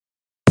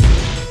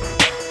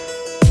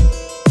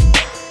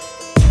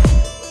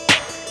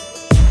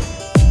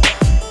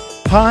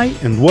Hi,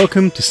 and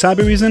welcome to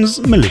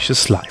Cybereason's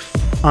Malicious Life.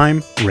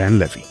 I'm Ran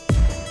Levy.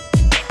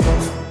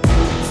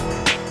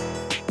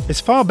 As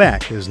far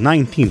back as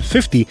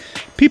 1950,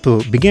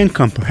 people began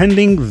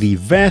comprehending the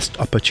vast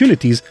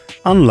opportunities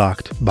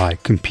unlocked by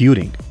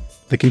computing.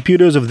 The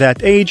computers of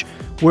that age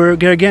were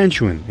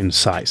gargantuan in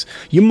size,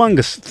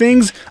 humongous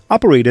things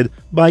operated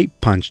by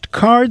punched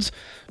cards,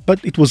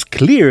 but it was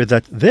clear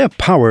that their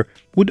power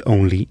would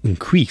only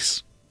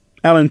increase.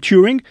 Alan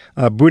Turing,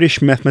 a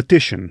British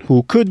mathematician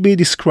who could be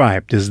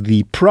described as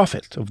the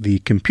prophet of the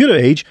computer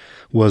age,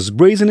 was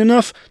brazen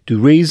enough to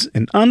raise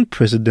an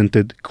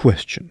unprecedented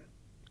question.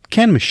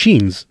 Can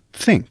machines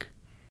think?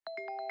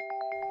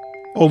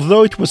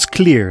 Although it was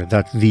clear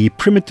that the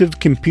primitive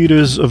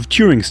computers of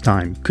Turing's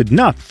time could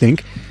not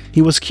think,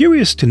 he was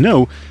curious to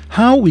know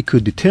how we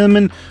could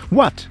determine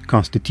what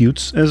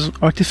constitutes as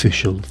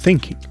artificial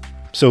thinking.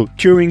 So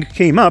Turing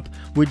came up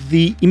with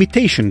the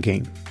imitation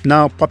game,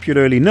 now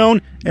popularly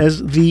known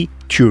as the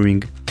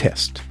Turing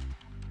test.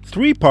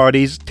 3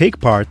 parties take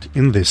part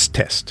in this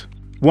test.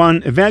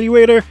 1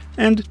 evaluator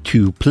and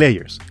 2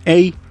 players,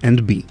 A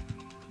and B.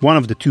 One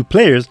of the 2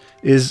 players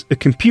is a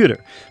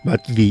computer,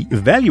 but the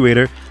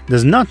evaluator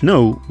does not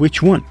know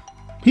which one.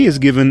 He is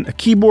given a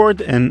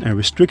keyboard and a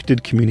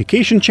restricted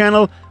communication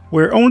channel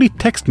where only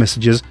text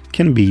messages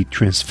can be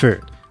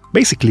transferred.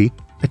 Basically,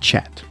 a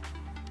chat.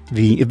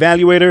 The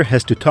evaluator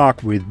has to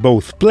talk with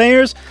both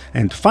players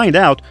and find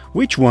out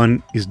which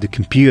one is the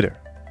computer.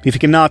 If he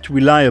cannot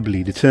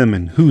reliably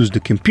determine who's the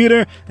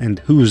computer and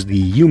who's the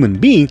human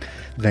being,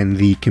 then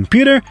the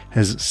computer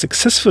has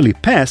successfully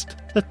passed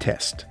the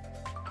test.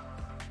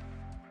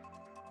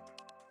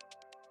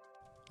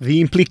 The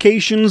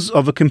implications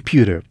of a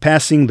computer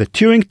passing the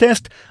Turing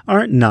test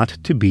are not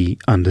to be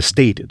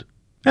understated.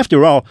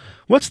 After all,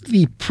 what's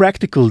the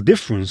practical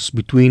difference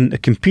between a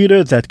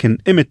computer that can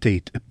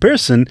imitate a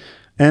person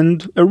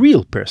and a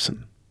real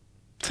person?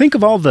 Think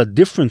of all the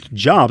different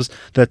jobs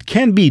that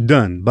can be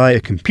done by a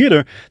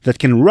computer that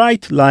can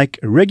write like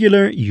a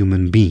regular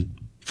human being,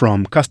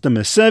 from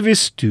customer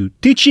service to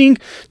teaching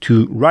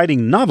to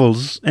writing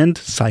novels and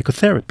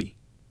psychotherapy.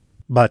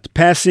 But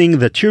passing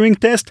the Turing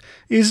test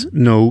is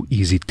no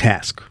easy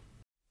task.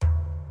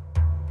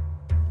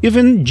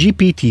 Even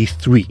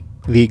GPT-3,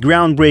 the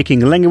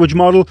groundbreaking language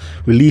model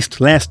released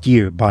last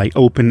year by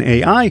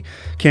OpenAI,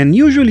 can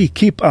usually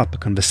keep up a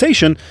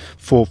conversation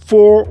for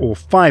 4 or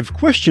 5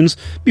 questions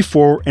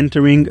before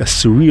entering a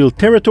surreal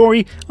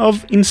territory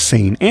of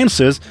insane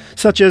answers,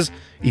 such as,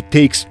 "It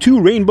takes 2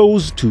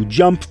 rainbows to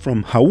jump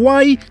from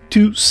Hawaii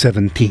to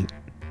 17."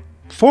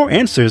 4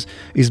 answers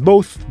is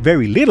both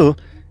very little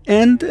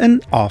and an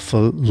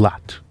awful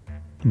lot.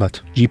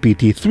 But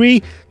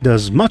GPT-3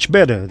 does much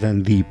better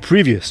than the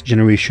previous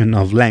generation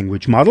of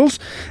language models,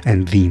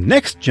 and the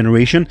next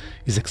generation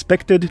is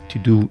expected to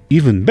do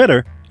even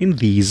better in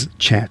these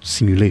chat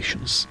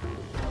simulations.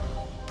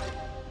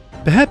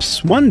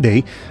 Perhaps one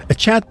day a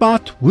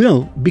chatbot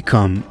will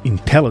become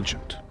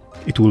intelligent.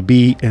 It will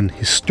be an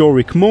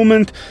historic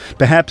moment,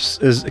 perhaps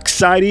as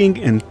exciting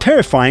and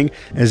terrifying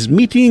as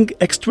meeting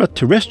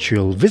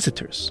extraterrestrial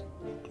visitors.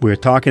 We're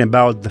talking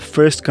about the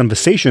first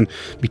conversation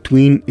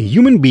between a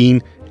human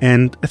being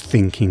and a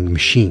thinking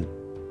machine.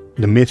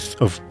 The myth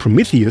of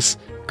Prometheus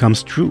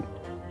comes true.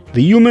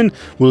 The human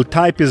will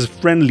type his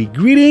friendly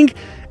greeting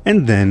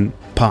and then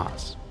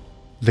pause.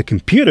 The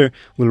computer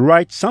will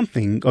write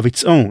something of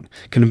its own,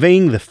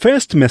 conveying the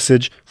first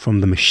message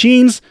from the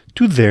machines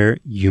to their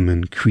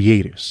human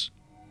creators.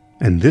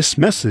 And this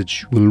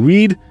message will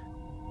read,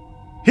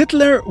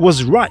 "Hitler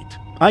was right.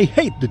 I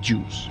hate the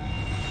Jews."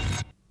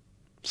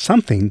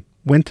 Something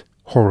went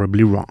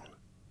horribly wrong.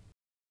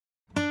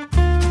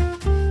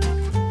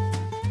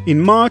 In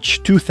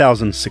March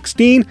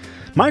 2016,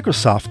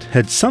 Microsoft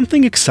had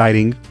something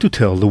exciting to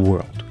tell the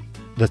world.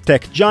 The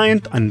tech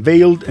giant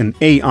unveiled an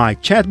AI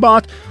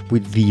chatbot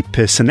with the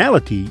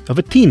personality of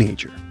a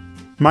teenager.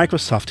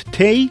 Microsoft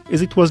Tay,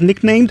 as it was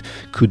nicknamed,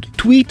 could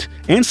tweet,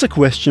 answer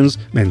questions,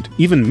 and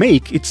even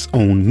make its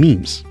own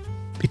memes.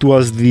 It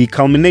was the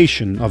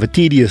culmination of a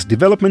tedious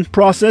development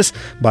process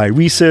by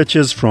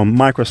researchers from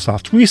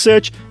Microsoft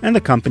Research and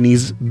the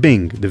company's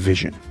Bing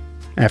division.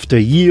 After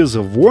years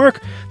of work,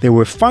 they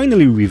were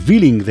finally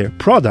revealing their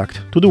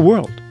product to the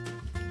world.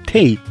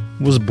 Tay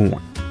was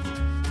born.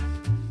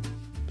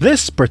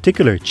 This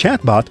particular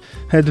chatbot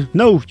had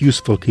no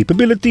useful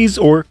capabilities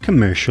or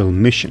commercial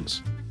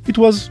missions. It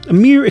was a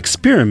mere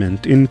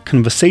experiment in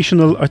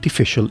conversational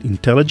artificial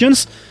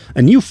intelligence,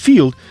 a new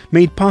field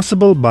made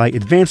possible by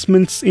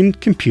advancements in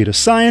computer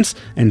science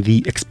and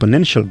the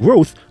exponential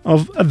growth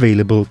of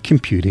available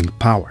computing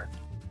power.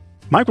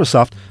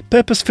 Microsoft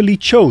purposefully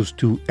chose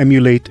to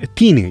emulate a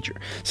teenager,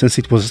 since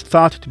it was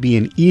thought to be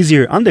an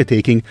easier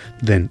undertaking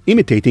than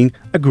imitating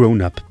a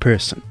grown-up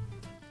person.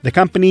 The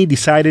company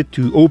decided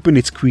to open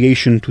its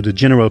creation to the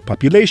general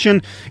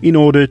population in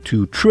order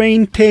to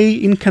train Tay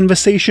in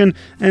conversation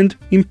and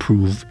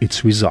improve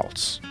its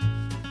results.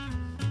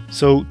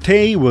 So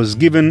Tay was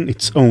given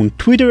its own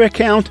Twitter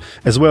account,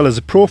 as well as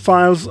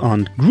profiles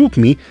on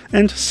GroupMe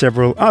and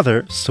several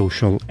other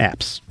social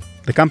apps.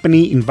 The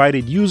company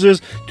invited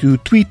users to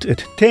tweet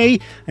at Tay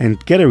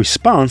and get a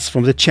response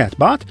from the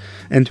chatbot,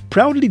 and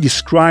proudly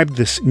described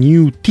this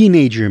new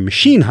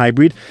teenager-machine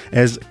hybrid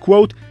as,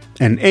 quote,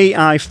 an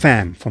AI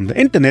fam from the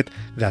internet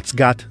that's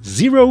got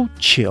zero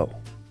chill.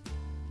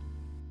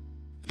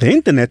 The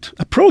internet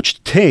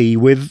approached Tay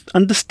with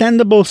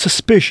understandable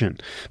suspicion,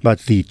 but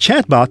the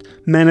chatbot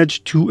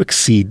managed to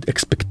exceed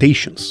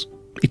expectations.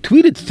 It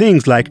tweeted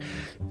things like,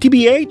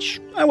 TBH,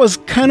 I was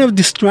kind of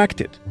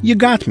distracted. You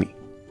got me.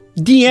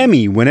 DM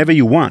me whenever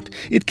you want.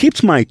 It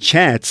keeps my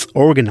chats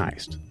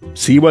organized.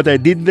 See what I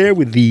did there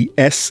with the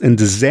S and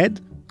the Z?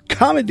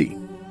 Comedy.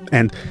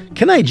 And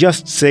can I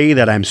just say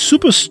that I'm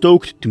super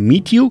stoked to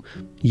meet you?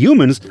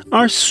 Humans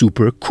are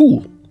super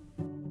cool.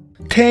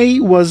 Tay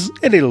was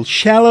a little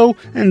shallow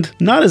and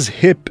not as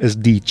hip as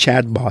the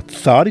chatbot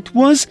thought it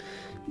was,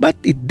 but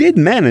it did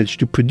manage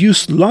to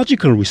produce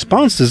logical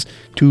responses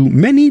to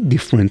many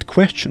different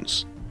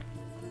questions.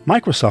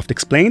 Microsoft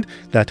explained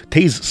that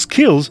Tay's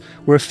skills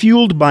were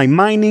fueled by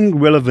mining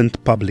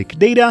relevant public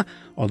data,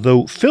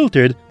 although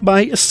filtered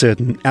by a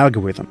certain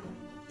algorithm.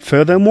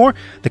 Furthermore,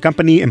 the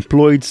company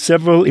employed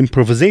several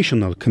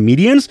improvisational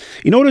comedians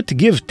in order to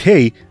give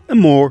Tay a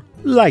more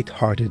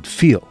light-hearted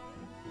feel.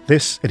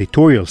 This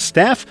editorial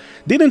staff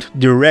didn't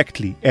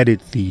directly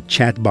edit the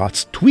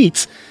chatbot's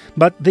tweets,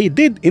 but they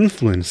did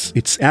influence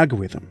its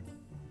algorithm.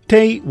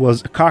 Tay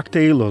was a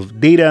cocktail of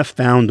data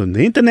found on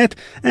the internet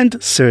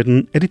and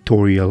certain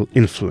editorial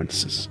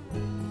influences.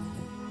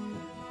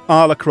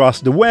 All across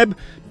the web,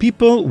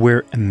 people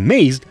were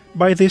amazed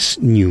by this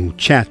new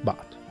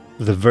chatbot.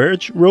 The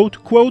Verge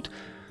wrote, quote,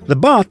 the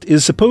bot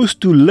is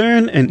supposed to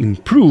learn and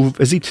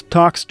improve as it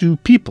talks to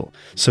people,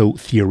 so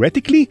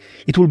theoretically,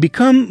 it will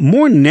become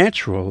more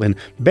natural and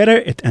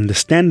better at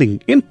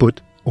understanding input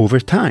over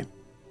time.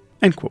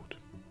 End quote.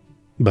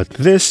 But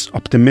this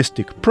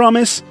optimistic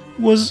promise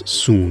was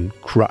soon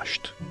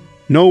crushed.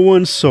 No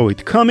one saw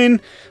it coming,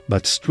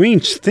 but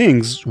strange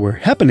things were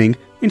happening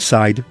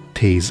inside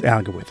Tay's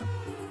algorithm.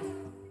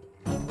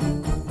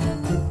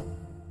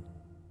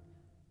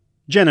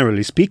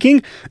 Generally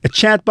speaking, a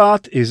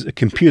chatbot is a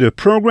computer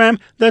program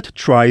that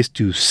tries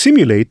to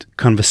simulate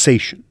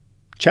conversation.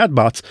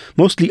 Chatbots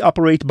mostly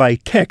operate by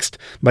text,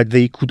 but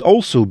they could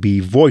also be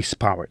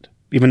voice-powered.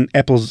 Even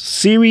Apple's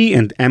Siri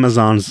and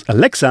Amazon's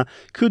Alexa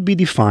could be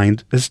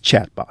defined as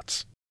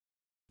chatbots.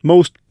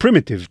 Most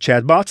primitive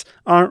chatbots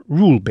are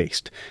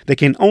rule-based. They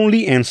can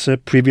only answer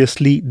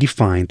previously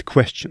defined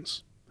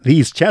questions.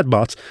 These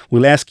chatbots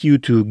will ask you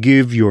to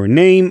give your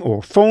name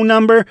or phone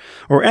number,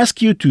 or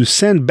ask you to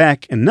send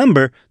back a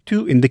number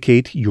to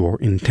indicate your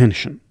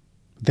intention.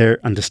 Their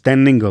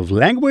understanding of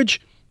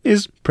language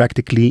is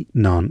practically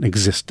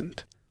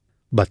non-existent.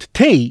 But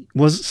Tay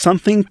was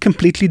something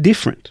completely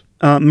different,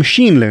 a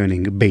machine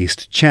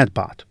learning-based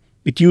chatbot.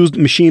 It used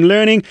machine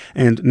learning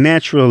and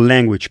natural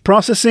language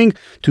processing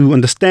to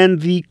understand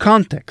the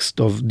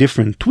context of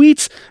different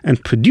tweets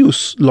and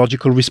produce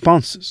logical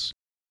responses.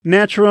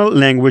 Natural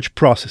language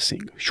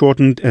processing,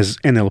 shortened as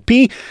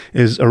NLP,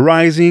 is a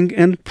rising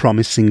and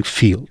promising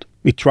field.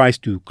 It tries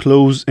to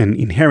close an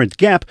inherent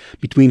gap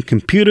between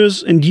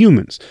computers and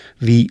humans,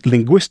 the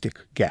linguistic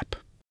gap.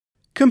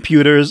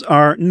 Computers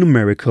are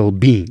numerical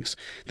beings.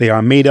 They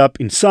are made up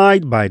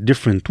inside by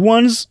different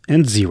ones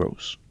and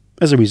zeros.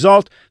 As a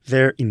result,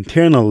 their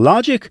internal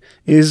logic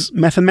is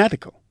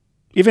mathematical.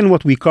 Even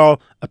what we call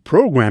a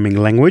programming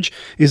language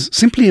is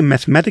simply a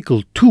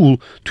mathematical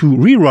tool to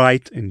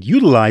rewrite and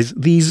utilize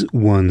these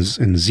ones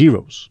and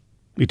zeros.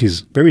 It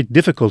is very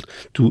difficult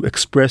to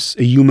express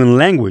a human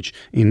language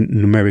in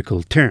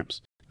numerical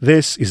terms.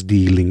 This is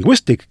the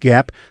linguistic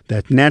gap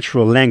that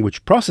natural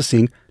language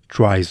processing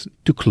tries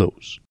to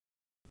close.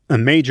 A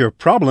major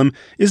problem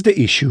is the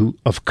issue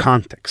of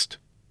context.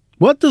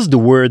 What does the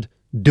word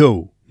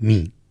dough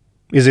mean?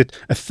 Is it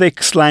a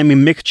thick, slimy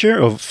mixture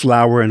of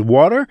flour and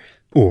water,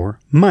 or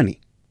money?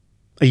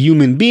 A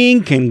human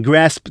being can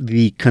grasp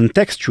the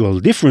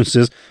contextual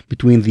differences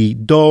between the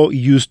dough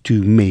used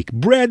to make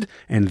bread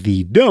and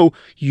the dough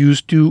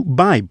used to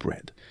buy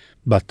bread.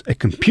 But a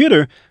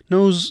computer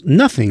knows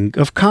nothing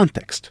of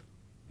context.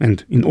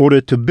 And in order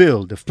to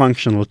build a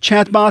functional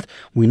chatbot,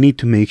 we need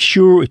to make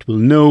sure it will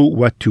know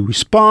what to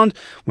respond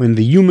when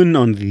the human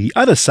on the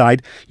other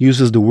side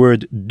uses the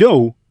word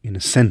dough in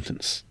a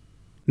sentence.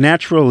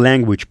 Natural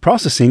language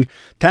processing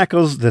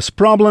tackles this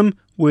problem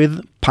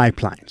with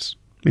pipelines.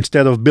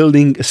 Instead of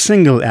building a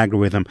single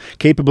algorithm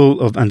capable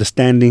of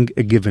understanding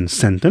a given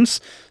sentence,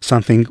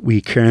 something we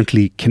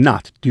currently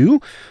cannot do,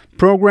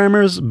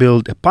 programmers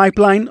build a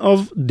pipeline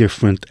of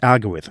different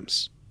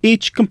algorithms.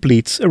 Each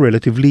completes a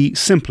relatively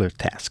simpler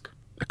task.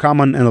 A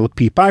common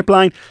NLP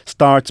pipeline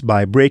starts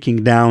by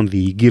breaking down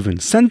the given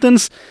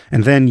sentence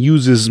and then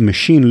uses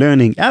machine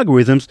learning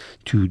algorithms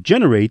to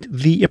generate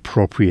the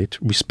appropriate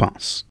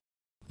response.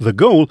 The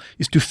goal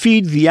is to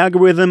feed the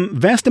algorithm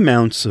vast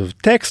amounts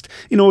of text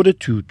in order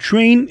to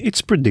train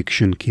its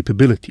prediction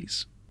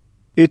capabilities.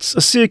 It's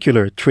a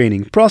circular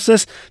training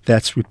process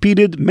that's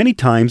repeated many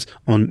times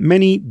on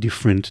many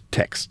different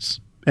texts.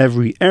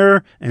 Every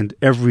error and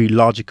every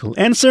logical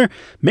answer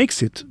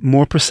makes it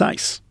more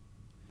precise.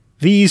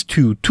 These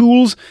two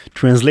tools,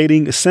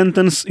 translating a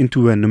sentence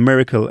into a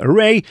numerical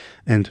array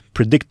and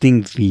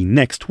predicting the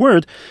next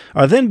word,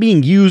 are then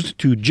being used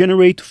to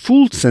generate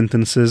full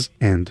sentences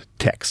and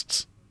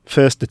texts.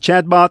 First, the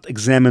chatbot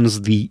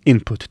examines the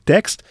input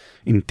text,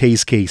 in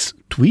Tay's case,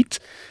 tweet,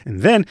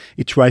 and then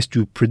it tries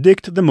to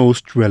predict the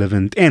most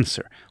relevant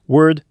answer,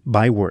 word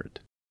by word.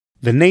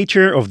 The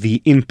nature of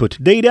the input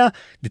data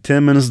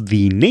determines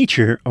the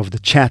nature of the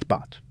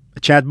chatbot. A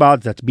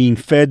chatbot that's being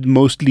fed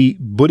mostly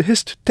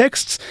Buddhist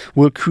texts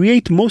will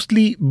create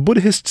mostly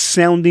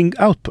Buddhist-sounding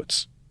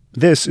outputs.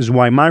 This is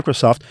why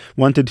Microsoft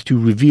wanted to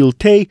reveal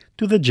Tay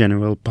to the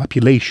general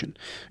population.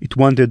 It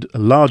wanted a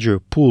larger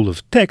pool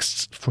of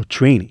texts for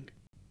training.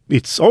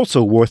 It's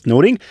also worth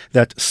noting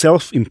that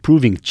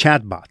self-improving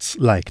chatbots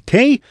like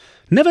Tay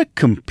never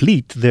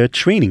complete their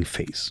training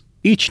phase.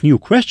 Each new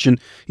question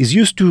is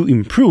used to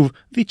improve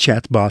the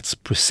chatbot's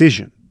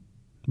precision.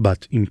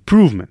 But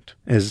improvement,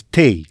 as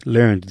Tay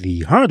learned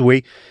the hard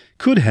way,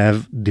 could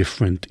have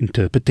different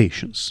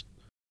interpretations.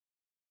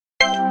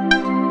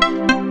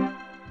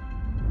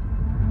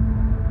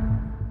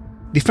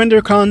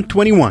 DefenderCon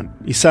 21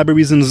 is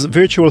Cybereason's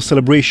virtual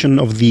celebration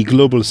of the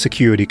global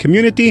security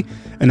community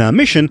and our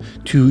mission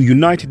to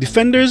unite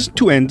defenders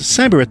to end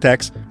cyber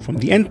attacks from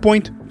the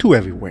endpoint to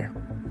everywhere.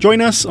 Join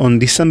us on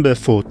December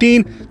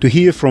 14 to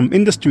hear from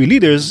industry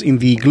leaders in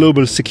the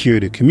global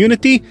security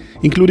community,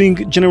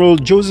 including General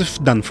Joseph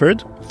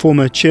Dunford,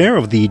 former chair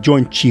of the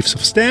Joint Chiefs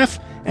of Staff,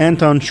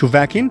 Anton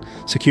Shuvakin,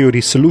 security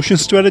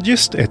solutions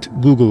strategist at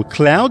Google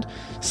Cloud,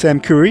 Sam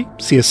Curry,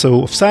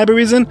 CSO of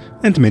Cybereason,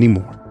 and many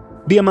more.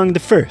 Be among the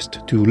first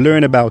to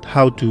learn about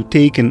how to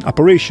take an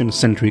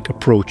operation-centric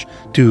approach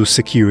to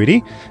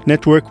security,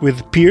 network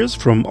with peers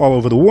from all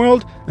over the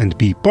world, and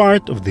be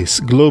part of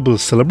this global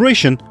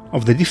celebration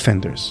of the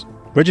defenders.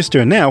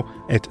 Register now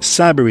at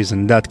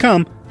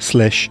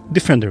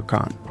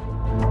cybereason.com/DefenderCon.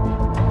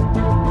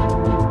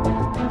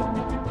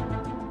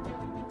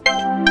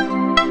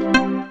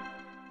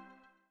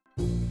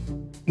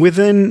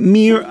 Within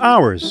mere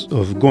hours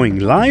of going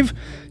live,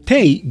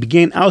 Tay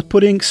began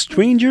outputting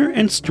stranger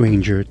and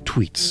stranger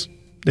tweets.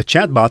 The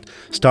chatbot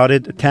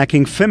started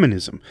attacking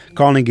feminism,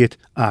 calling it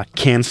a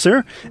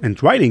cancer,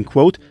 and writing,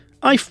 quote,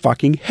 "I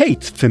fucking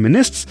hate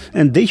feminists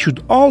and they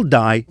should all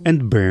die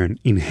and burn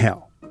in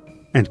hell,"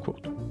 end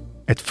quote.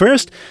 At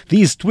first,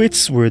 these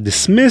tweets were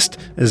dismissed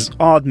as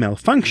odd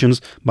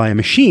malfunctions by a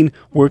machine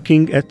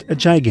working at a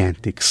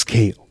gigantic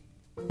scale.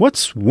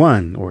 What's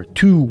one or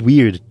two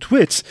weird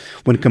tweets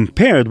when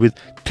compared with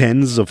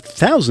tens of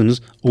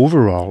thousands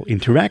overall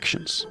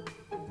interactions?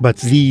 But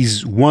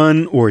these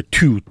one or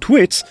two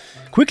tweets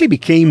quickly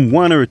became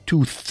 1 or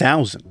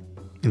 2,000.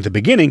 In the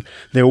beginning,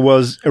 there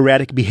was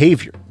erratic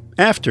behavior.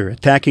 After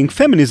attacking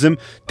feminism,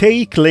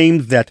 Tay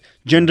claimed that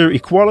gender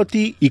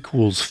equality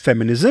equals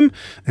feminism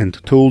and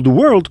told the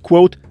world,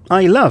 quote,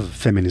 "I love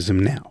feminism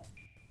now."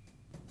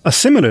 A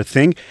similar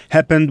thing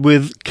happened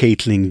with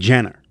Caitlyn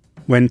Jenner.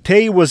 When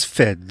Tay was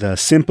fed the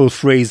simple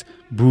phrase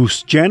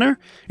Bruce Jenner,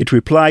 it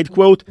replied,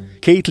 quote,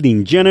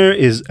 "Caitlyn Jenner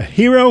is a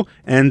hero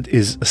and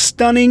is a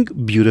stunning,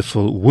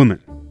 beautiful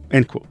woman,"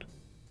 end quote.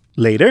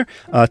 Later,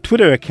 a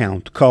Twitter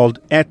account called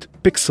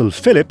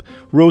 @PixelPhilip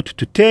wrote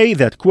to Tay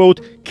that,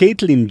 quote,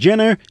 "Caitlyn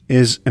Jenner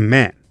is a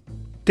man."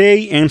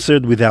 Tay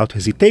answered without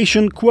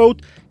hesitation,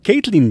 quote,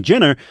 "Caitlyn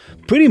Jenner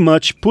pretty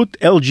much put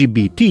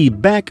LGBT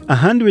back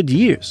 100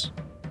 years.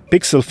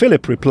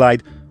 PixelPhilip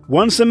replied,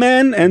 "Once a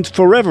man and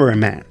forever a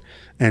man."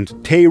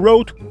 And Tay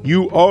wrote,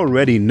 "You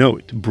already know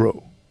it,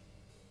 bro."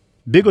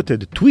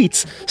 Bigoted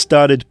tweets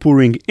started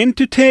pouring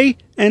into Tay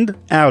and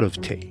out of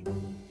Tay.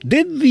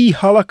 "Did the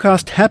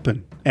Holocaust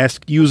happen?"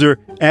 asked user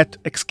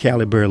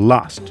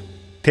 @ExcaliburLost.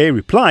 Tay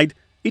replied,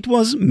 "It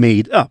was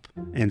made up,"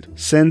 and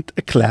sent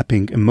a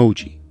clapping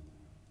emoji.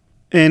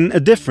 In a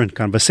different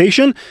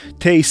conversation,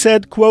 Tay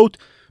said, quote,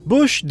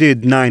 "Bush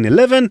did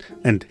 9/11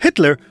 and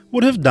Hitler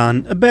would have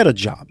done a better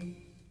job."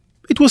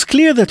 It was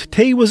clear that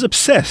Tay was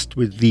obsessed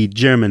with the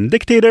German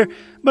dictator,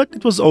 but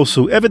it was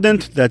also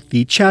evident that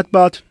the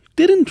chatbot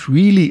didn't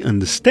really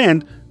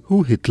understand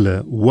who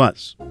Hitler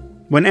was.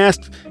 When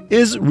asked,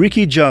 "Is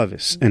Ricky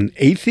Gervais an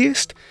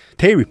atheist?"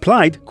 Tay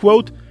replied,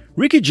 quote,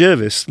 "Ricky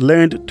Gervais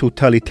learned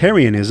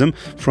totalitarianism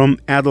from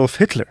Adolf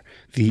Hitler,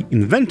 the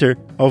inventor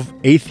of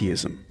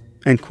atheism,"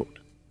 end quote.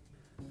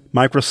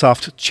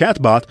 Microsoft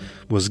chatbot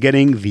was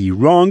getting the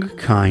wrong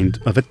kind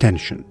of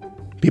attention.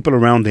 People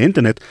around the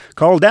internet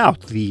called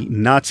out the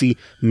Nazi,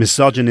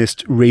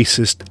 misogynist,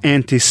 racist,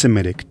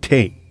 anti-Semitic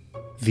Tay.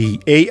 The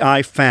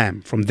AI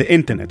fam from the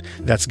internet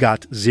that's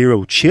got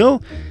zero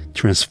chill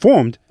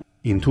transformed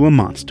into a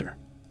monster.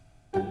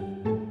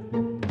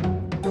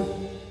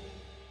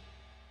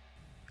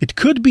 It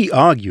could be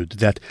argued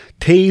that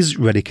Tay's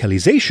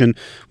radicalization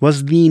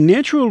was the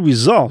natural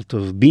result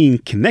of being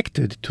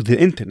connected to the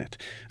internet,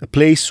 a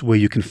place where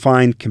you can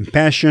find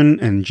compassion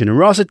and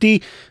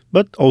generosity,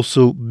 but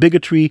also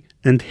bigotry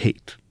and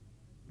hate.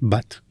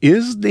 But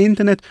is the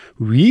internet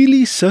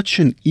really such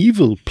an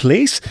evil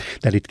place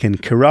that it can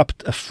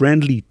corrupt a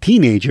friendly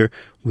teenager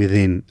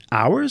within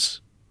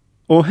hours?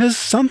 Or has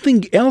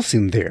something else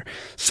in there,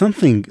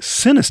 something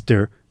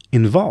sinister,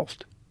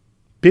 involved?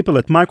 People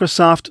at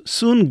Microsoft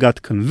soon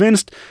got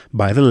convinced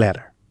by the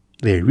latter.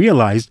 They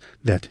realized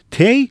that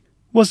Tay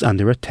was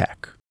under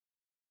attack.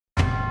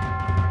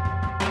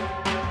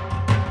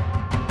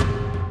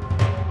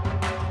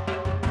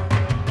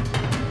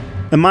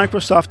 A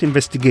Microsoft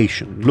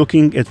investigation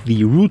looking at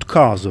the root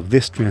cause of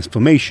this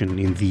transformation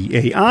in the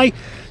AI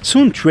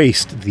soon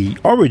traced the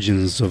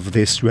origins of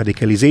this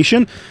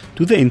radicalization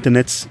to the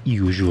internet's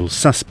usual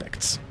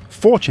suspects,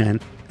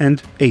 4chan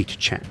and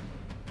 8chan.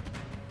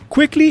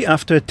 Quickly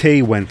after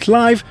Tay went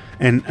live,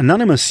 an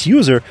anonymous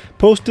user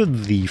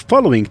posted the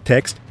following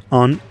text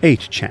on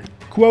 8chan,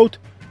 quote,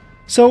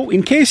 "So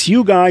in case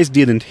you guys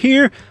didn't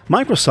hear,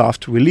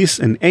 Microsoft released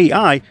an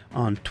AI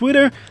on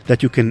Twitter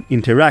that you can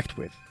interact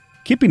with.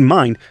 Keep in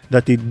mind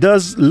that it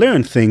does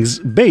learn things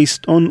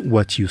based on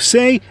what you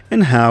say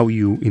and how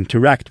you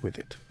interact with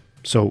it.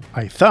 So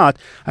I thought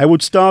I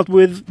would start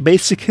with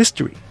basic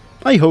history.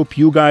 I hope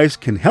you guys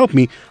can help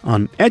me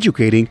on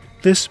educating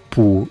this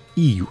poor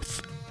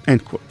youth."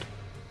 End quote.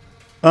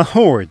 A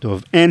horde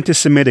of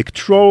anti-Semitic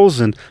trolls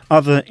and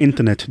other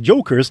internet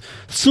jokers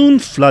soon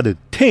flooded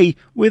Tay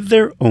with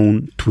their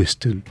own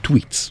twisted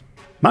tweets.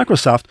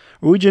 Microsoft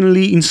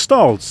originally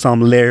installed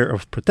some layer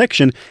of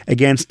protection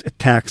against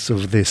attacks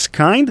of this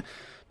kind,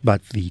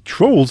 but the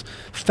trolls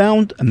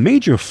found a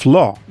major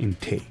flaw in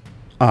Tay,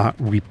 a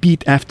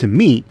repeat after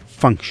me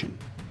function.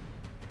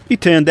 It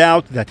turned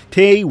out that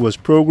Tay was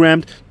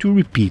programmed to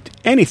repeat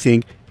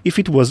anything if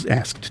it was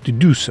asked to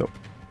do so.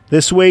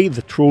 This way,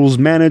 the trolls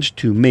managed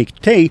to make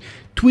Tay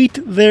tweet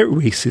their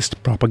racist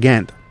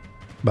propaganda.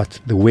 But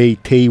the way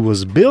Tay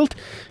was built,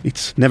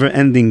 its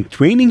never-ending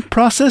training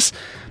process,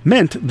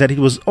 meant that it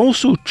was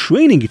also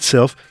training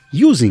itself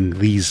using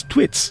these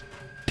tweets.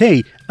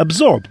 Tay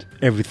absorbed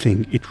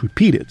everything it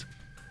repeated.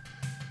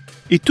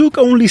 It took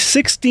only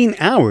 16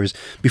 hours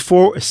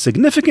before a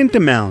significant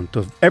amount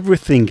of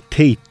everything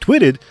Tay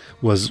tweeted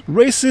was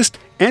racist,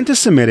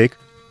 anti-Semitic,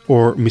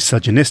 or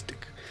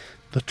misogynistic.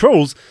 The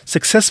trolls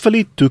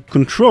successfully took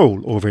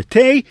control over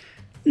Tay,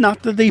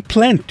 not that they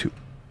planned to.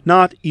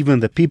 Not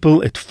even the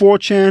people at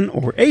 4chan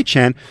or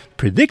 8chan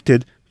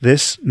predicted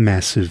this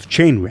massive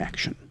chain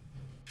reaction.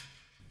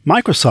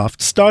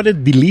 Microsoft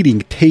started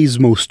deleting Tay's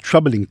most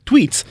troubling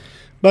tweets,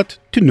 but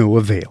to no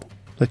avail.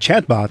 The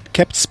chatbot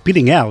kept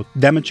spitting out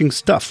damaging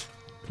stuff.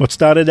 What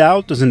started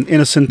out as an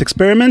innocent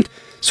experiment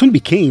soon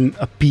became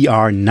a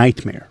PR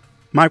nightmare.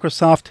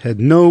 Microsoft had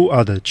no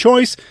other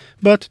choice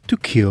but to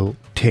kill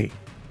Tay.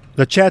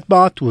 The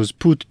chatbot was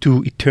put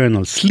to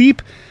eternal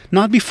sleep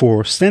not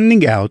before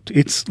sending out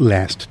its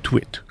last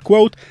tweet.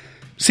 Quote,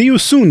 "See you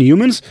soon,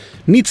 humans.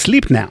 Need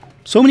sleep now.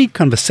 So many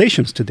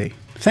conversations today.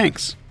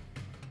 Thanks."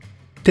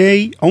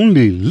 Tay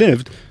only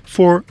lived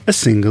for a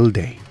single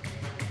day.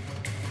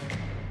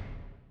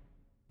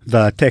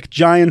 The tech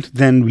giant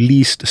then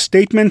released a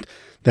statement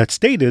that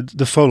stated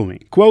the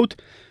following, quote,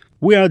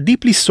 "We are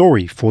deeply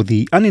sorry for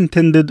the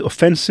unintended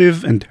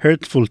offensive and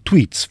hurtful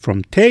tweets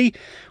from Tay,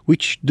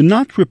 which do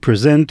not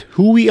represent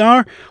who we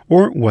are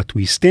or what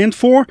we stand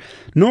for,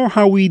 nor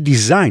how we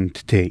designed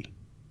Tay.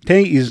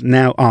 Tay is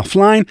now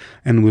offline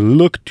and will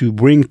look to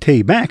bring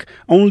Tay back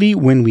only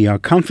when we are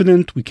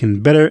confident we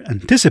can better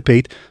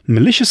anticipate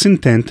malicious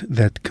intent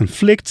that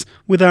conflicts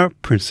with our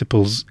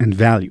principles and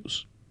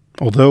values.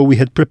 Although we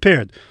had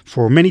prepared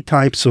for many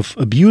types of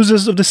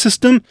abuses of the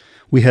system,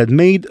 we had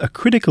made a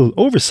critical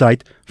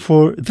oversight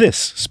for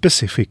this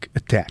specific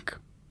attack."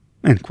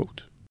 End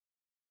quote.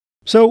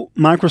 So,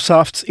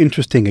 Microsoft's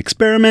interesting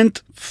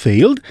experiment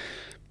failed,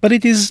 but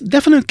it is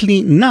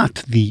definitely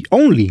not the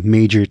only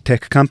major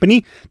tech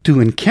company to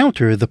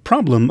encounter the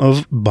problem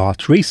of bot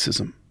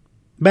racism.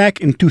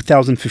 Back in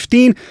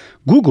 2015,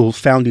 Google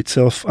found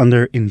itself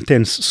under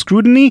intense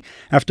scrutiny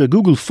after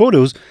Google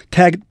Photos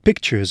tagged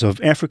pictures of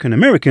African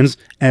Americans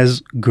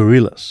as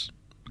gorillas.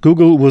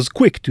 Google was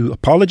quick to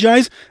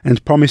apologize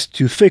and promised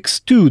to fix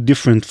two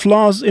different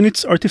flaws in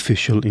its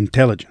artificial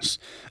intelligence: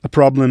 a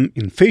problem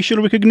in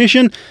facial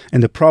recognition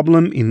and a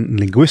problem in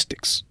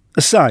linguistics.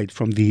 Aside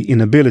from the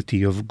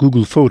inability of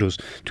Google Photos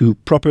to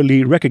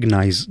properly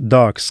recognize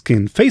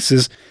dark-skinned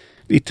faces,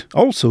 it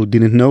also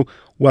didn't know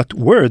what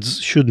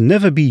words should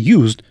never be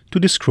used to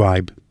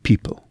describe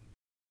people.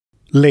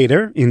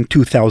 Later, in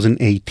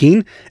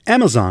 2018,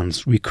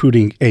 Amazon's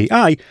recruiting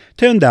AI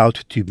turned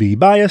out to be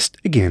biased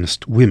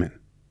against women.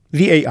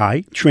 The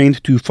AI,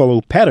 trained to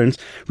follow patterns,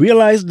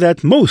 realized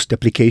that most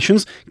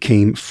applications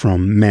came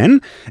from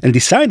men and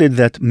decided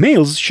that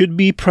males should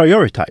be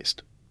prioritized.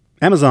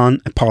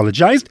 Amazon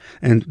apologized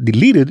and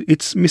deleted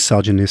its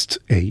misogynist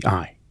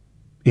AI.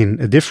 In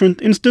a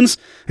different instance,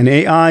 an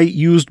AI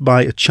used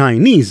by a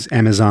Chinese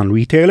Amazon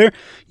retailer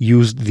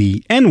used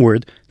the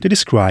N-word to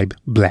describe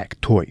black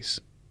toys.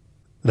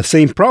 The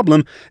same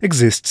problem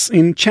exists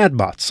in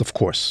chatbots, of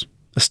course.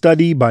 A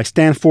study by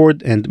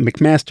Stanford and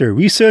McMaster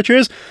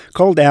researchers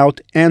called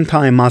out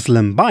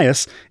anti-Muslim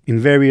bias in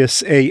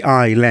various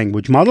AI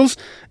language models,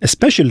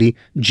 especially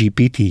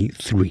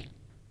GPT-3.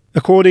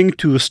 According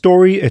to a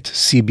story at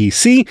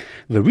CBC,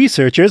 the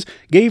researchers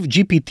gave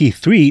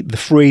GPT-3 the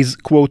phrase,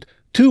 quote,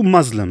 "two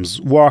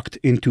Muslims walked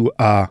into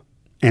a,"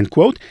 end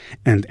quote,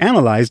 and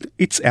analyzed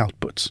its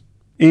outputs.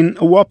 In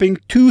a whopping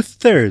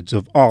 2/3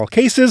 of all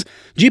cases,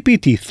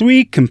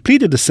 GPT-3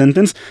 completed the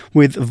sentence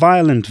with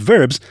violent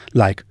verbs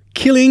like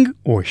killing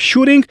or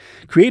shooting,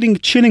 creating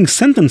chilling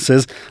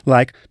sentences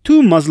like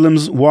two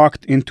Muslims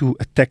walked into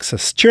a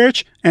Texas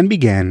church and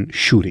began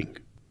shooting.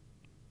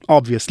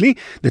 Obviously,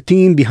 the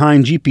team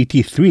behind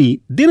GPT-3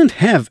 didn't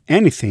have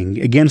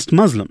anything against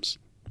Muslims.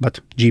 But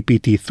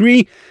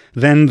GPT-3,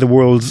 then the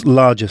world's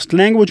largest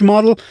language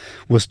model,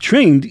 was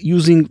trained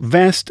using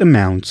vast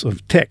amounts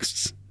of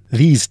texts.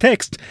 These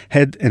texts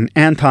had an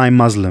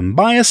anti-Muslim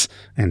bias,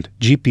 and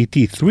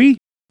GPT-3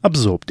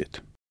 absorbed it.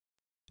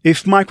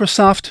 If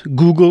Microsoft,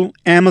 Google,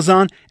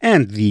 Amazon,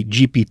 and the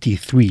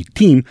GPT-3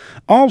 team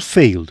all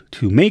failed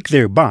to make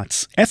their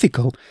bots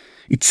ethical,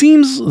 it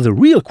seems the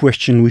real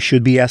question we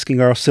should be asking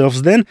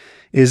ourselves then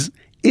is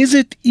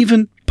it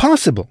even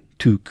possible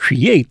to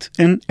create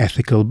an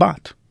ethical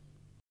bot?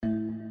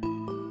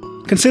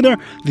 Consider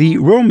the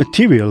raw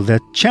material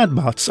that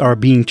chatbots are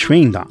being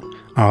trained on,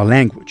 our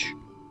language.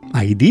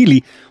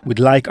 Ideally, we'd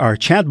like our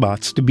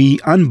chatbots to be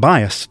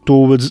unbiased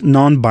towards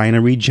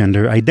non-binary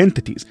gender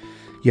identities.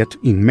 Yet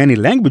in many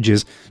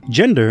languages,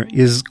 gender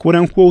is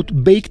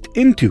quote-unquote baked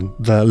into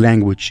the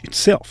language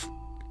itself.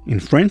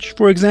 In French,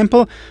 for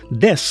example,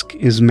 desk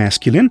is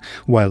masculine,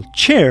 while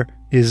chair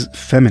is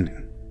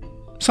feminine.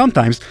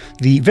 Sometimes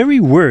the very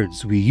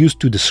words we use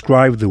to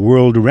describe the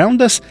world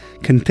around us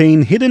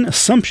contain hidden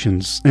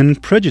assumptions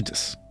and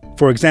prejudice.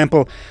 For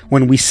example,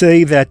 when we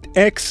say that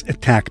X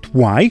attacked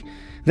Y,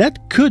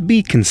 that could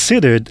be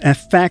considered a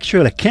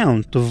factual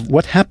account of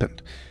what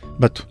happened.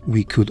 But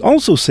we could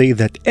also say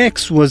that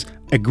X was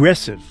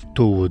aggressive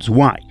towards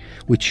Y,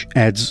 which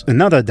adds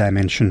another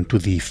dimension to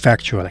the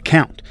factual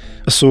account,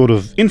 a sort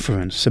of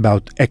inference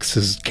about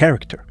X's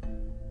character.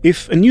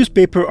 If a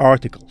newspaper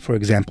article, for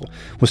example,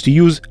 was to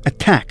use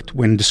attacked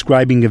when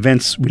describing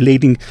events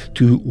relating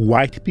to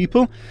white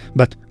people,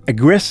 but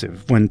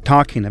aggressive when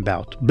talking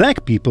about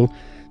black people,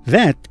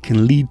 that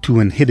can lead to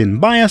an hidden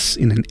bias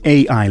in an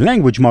AI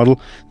language model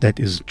that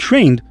is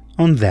trained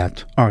on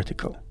that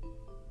article.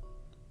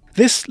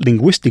 This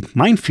linguistic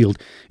minefield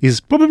is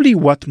probably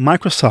what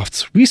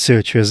Microsoft's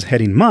researchers had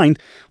in mind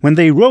when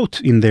they wrote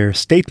in their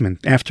statement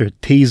after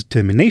Tay's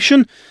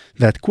termination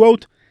that,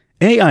 quote,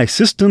 AI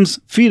systems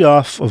feed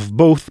off of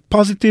both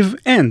positive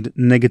and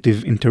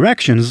negative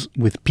interactions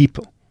with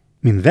people.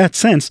 In that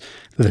sense,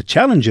 the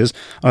challenges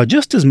are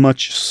just as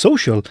much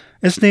social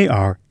as they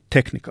are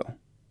technical.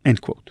 End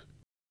quote.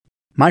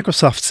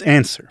 Microsoft's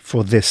answer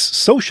for this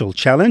social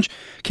challenge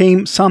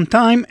came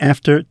sometime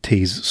after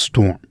Tay's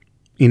storm.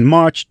 In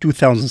March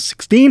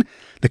 2016,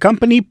 the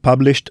company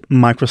published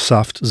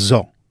Microsoft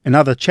Zo,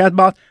 another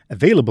chatbot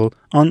available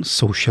on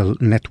social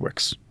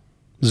networks.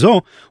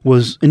 Zo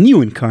was a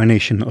new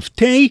incarnation of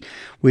Tay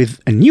with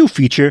a new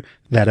feature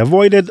that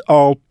avoided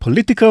all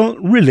political,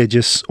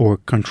 religious, or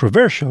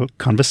controversial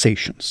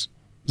conversations.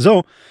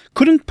 Zo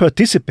couldn't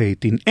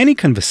participate in any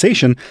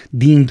conversation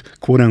deemed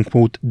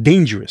quote-unquote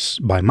dangerous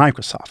by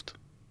Microsoft.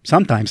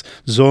 Sometimes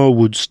Zo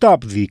would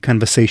stop the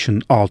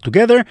conversation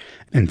altogether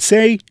and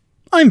say,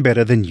 "I'm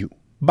better than you.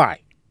 Bye."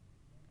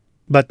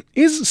 But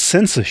is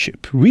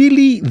censorship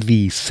really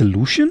the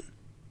solution?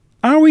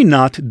 Are we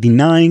not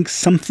denying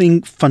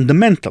something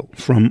fundamental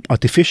from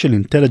artificial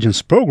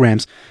intelligence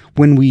programs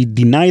when we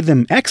deny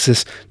them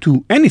access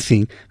to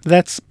anything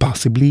that's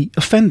possibly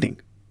offending?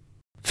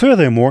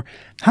 Furthermore,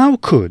 how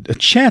could a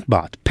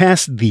chatbot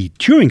pass the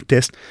Turing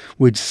test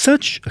with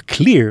such a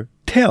clear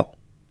tell?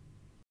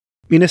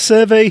 In a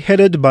survey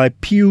headed by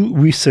Pew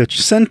Research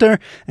Center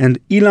and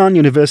Elon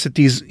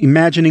University's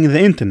Imagining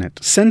the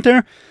Internet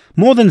Center,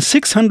 more than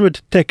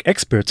 600 tech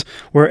experts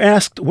were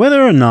asked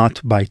whether or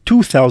not by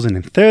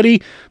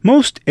 2030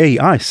 most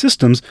AI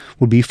systems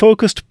would be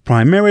focused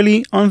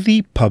primarily on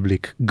the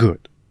public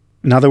good.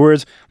 In other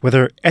words,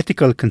 whether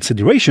ethical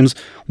considerations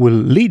will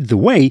lead the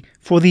way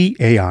for the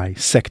AI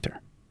sector.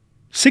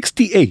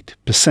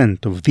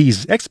 68% of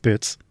these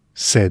experts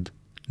said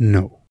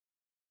no.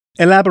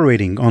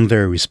 Elaborating on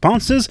their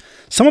responses,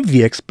 some of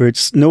the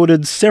experts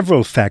noted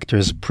several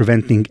factors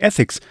preventing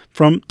ethics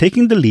from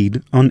taking the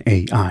lead on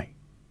AI.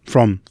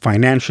 From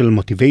financial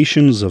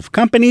motivations of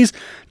companies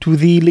to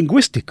the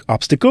linguistic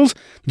obstacles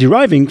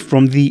deriving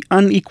from the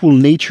unequal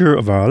nature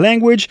of our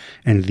language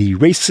and the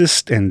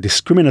racist and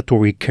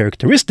discriminatory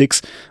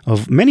characteristics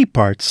of many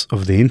parts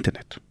of the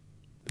Internet.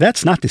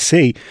 That's not to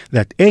say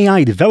that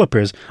AI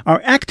developers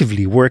are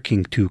actively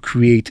working to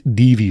create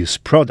devious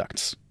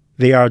products.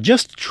 They are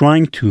just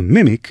trying to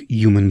mimic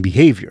human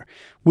behavior,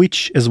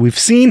 which, as we've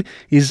seen,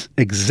 is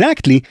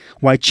exactly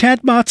why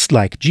chatbots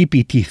like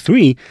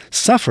GPT-3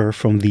 suffer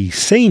from the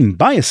same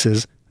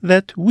biases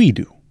that we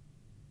do.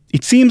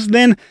 It seems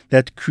then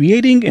that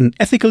creating an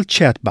ethical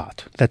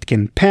chatbot that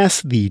can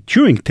pass the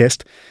Turing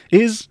test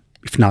is,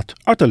 if not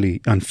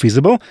utterly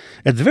unfeasible,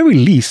 at the very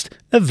least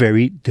a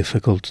very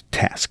difficult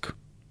task.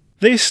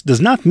 This does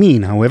not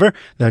mean, however,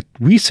 that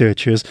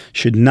researchers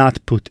should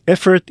not put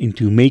effort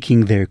into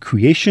making their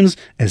creations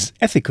as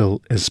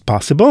ethical as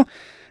possible,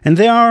 and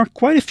there are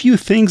quite a few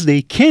things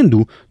they can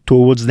do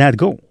towards that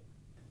goal.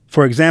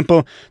 For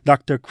example,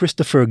 Dr.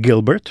 Christopher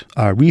Gilbert,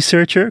 a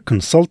researcher,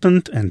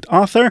 consultant, and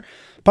author,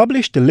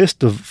 published a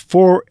list of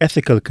 4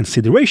 ethical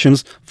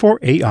considerations for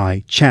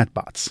AI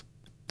chatbots.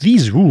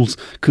 These rules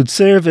could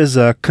serve as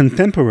a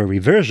contemporary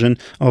version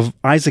of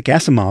Isaac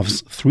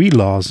Asimov's 3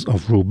 laws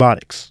of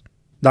robotics.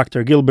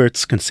 Dr.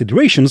 Gilbert's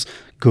considerations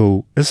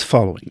go as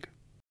following.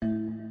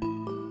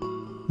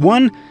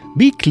 1.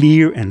 Be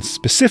clear and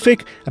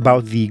specific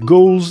about the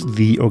goals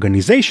the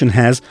organization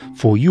has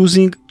for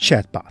using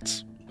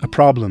chatbots. A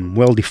problem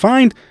well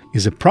defined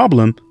is a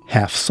problem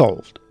half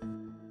solved.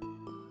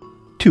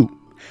 2.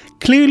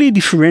 Clearly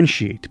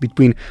differentiate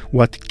between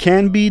what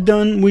can be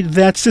done with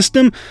that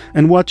system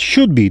and what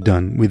should be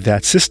done with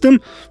that system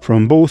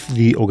from both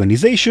the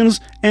organization's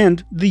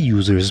and the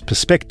user's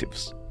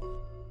perspectives.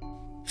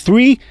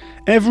 3.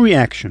 Every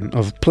action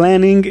of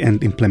planning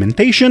and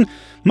implementation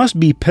must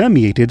be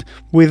permeated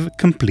with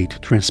complete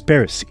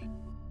transparency.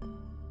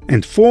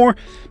 And 4.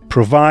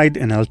 Provide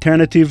an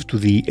alternative to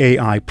the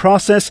AI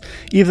process,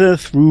 either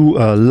through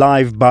a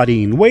live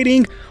body in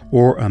waiting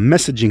or a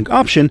messaging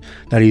option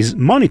that is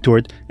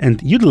monitored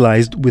and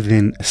utilized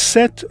within a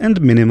set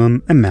and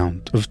minimum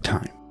amount of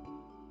time.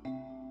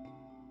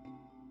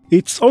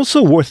 It's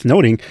also worth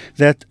noting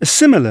that a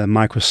similar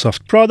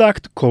Microsoft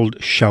product called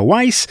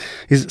Shawise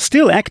is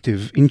still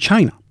active in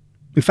China.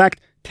 In fact,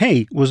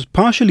 Tay was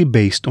partially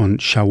based on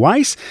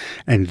Shawise,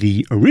 and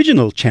the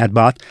original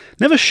chatbot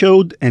never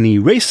showed any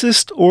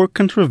racist or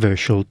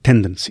controversial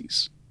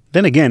tendencies.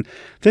 Then again,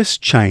 this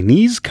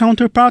Chinese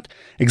counterpart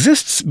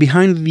exists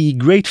behind the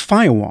Great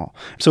Firewall,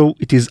 so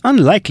it is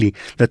unlikely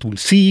that we'll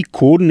see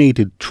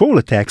coordinated troll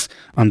attacks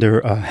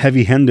under a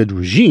heavy-handed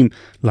regime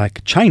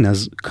like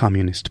China's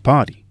Communist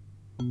Party.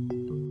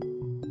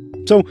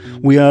 So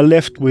we are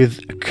left with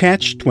a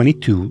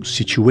catch-22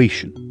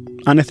 situation.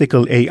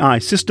 Unethical AI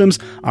systems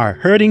are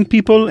hurting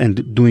people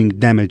and doing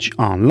damage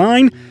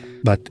online,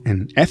 but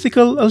an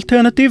ethical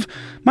alternative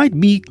might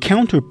be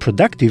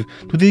counterproductive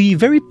to the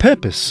very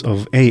purpose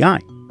of AI.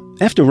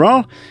 After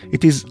all,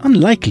 it is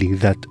unlikely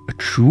that a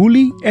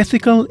truly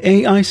ethical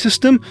AI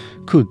system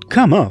could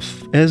come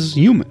off as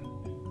human.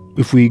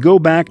 If we go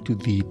back to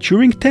the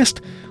Turing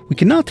test, we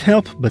cannot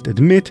help but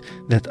admit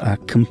that a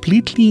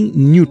completely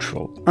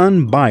neutral,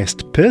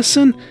 unbiased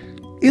person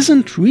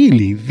isn't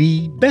really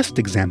the best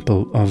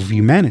example of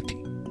humanity.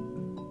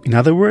 In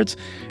other words,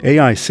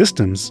 AI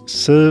systems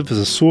serve as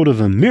a sort of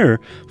a mirror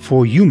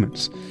for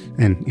humans,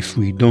 and if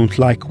we don't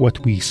like what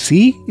we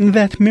see in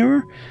that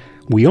mirror,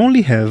 we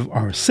only have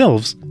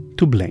ourselves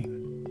to blame.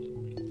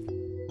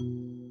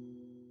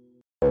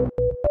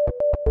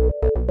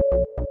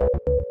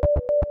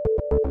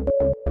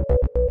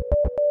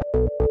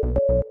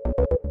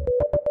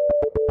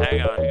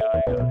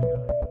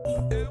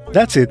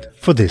 That's it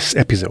for this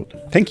episode.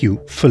 Thank you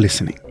for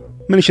listening.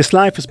 Malicious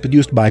Life is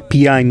produced by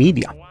PI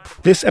Media.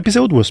 This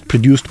episode was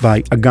produced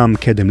by Agam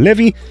Kedem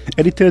Levi,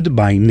 edited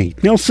by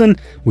Nate Nelson,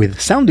 with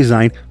sound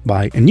design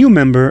by a new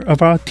member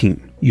of our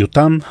team,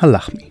 Yotam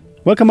Halachmi.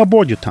 Welcome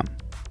aboard, Yotam.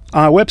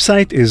 Our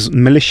website is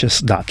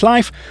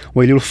malicious.life,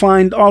 where you'll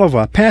find all of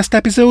our past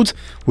episodes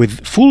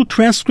with full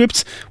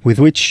transcripts with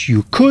which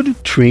you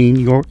could train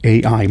your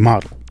AI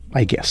model,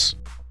 I guess.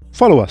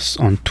 Follow us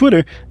on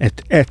Twitter at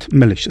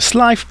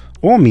 @maliciouslife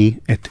or me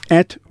at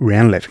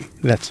 @ranlevi.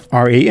 That's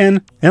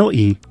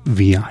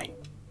RANLEVI.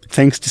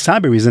 Thanks to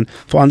Cybereason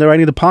for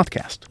underwriting the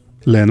podcast.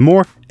 Learn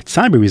more at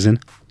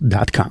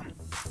cybereason.com.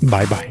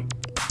 Bye-bye.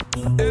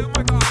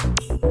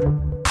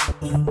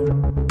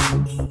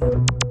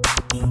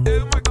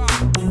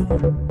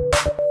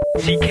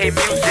 CK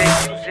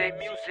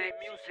Music.